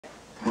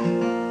I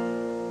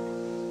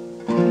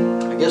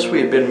guess we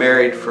had been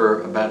married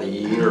for about a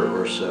year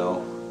or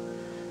so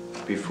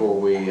before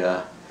we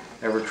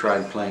ever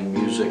tried playing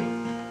music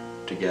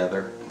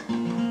together.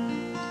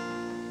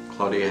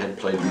 Claudia had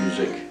played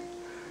music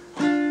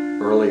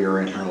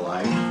earlier in her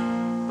life,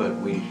 but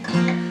we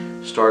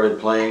started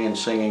playing and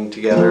singing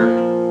together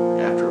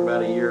after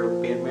about a year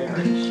of being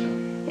married. So.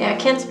 Yeah,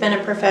 Kent's been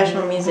a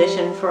professional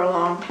musician for a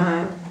long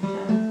time.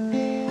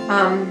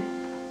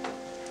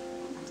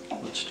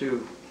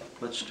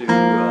 Let's do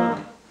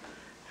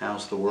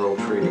How's the World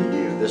Treating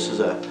You? This is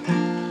a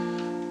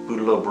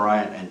Boodle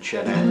O'Brien and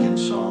Chet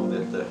Atkins song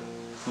that the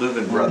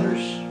Louvin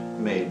brothers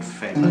made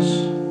famous.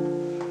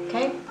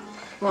 Okay,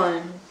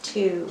 1,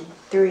 2,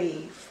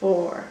 3,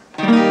 4.